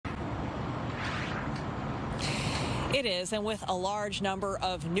It is, and with a large number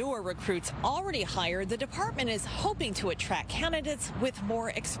of newer recruits already hired, the department is hoping to attract candidates with more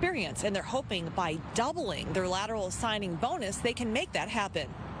experience, and they're hoping by doubling their lateral signing bonus, they can make that happen.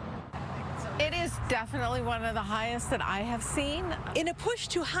 It is definitely one of the highest that I have seen. In a push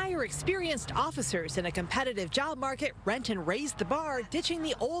to hire experienced officers in a competitive job market, Renton raised the bar, ditching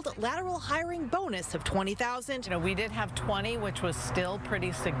the old lateral hiring bonus of $20,000. You know, we did have 20, which was still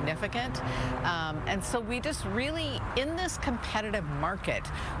pretty significant. And so we just really, in this competitive market,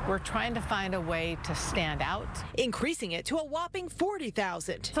 we're trying to find a way to stand out. Increasing it to a whopping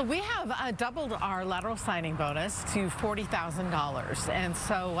 $40,000. So we have doubled our lateral signing bonus to $40,000. And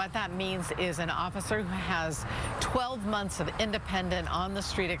so what that means is an officer who has 12 months of independent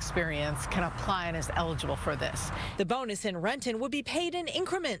on-the-street experience can apply and is eligible for this. The bonus in Renton would be paid in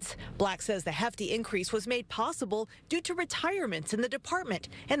increments. Black says the hefty increase was made possible due to retirements in the department,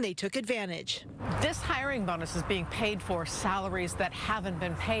 and they took advantage. This hiring bonus is being paid for salaries that haven't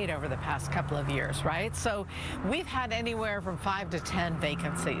been paid over the past couple of years, right? So we've had anywhere from 5 to 10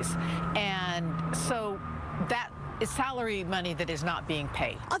 vacancies, and so that is salary money that is not being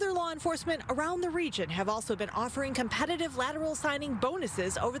paid. Other law enforcement around the region have also been offering competitive lateral signing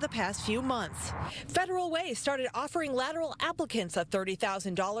bonuses over the past few months. Federal Way started offering lateral applicants a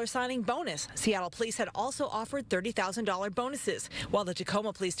 $30,000 signing bonus. Seattle Police had also offered $30,000 bonuses, while the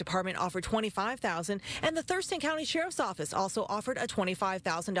Tacoma Police Department offered $25,000, and the Thurston County Sheriff's Office also offered a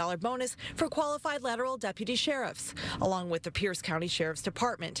 $25,000 bonus for qualified lateral deputy sheriffs, along with the Pierce County Sheriff's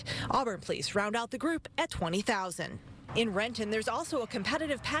Department. Auburn Police round out the group at $20,000. In Renton, there's also a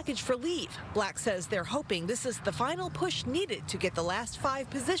competitive package for leave. Black says they're hoping this is the final push needed to get the last 5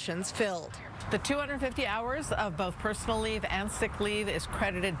 positions filled. The 250 hours of both personal leave and sick leave is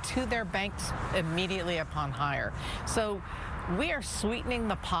credited to their banks immediately upon hire. So we are sweetening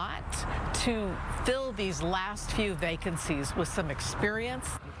the pot to fill these last few vacancies with some experience.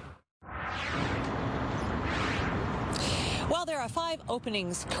 While there are 5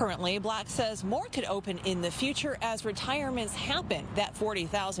 openings currently, Black says more could open in the future as retirements happen. That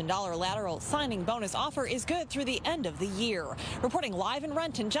 $40,000 lateral signing bonus offer is good through the end of the year. Reporting live in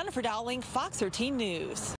Renton, Jennifer Dowling, Fox 13 News.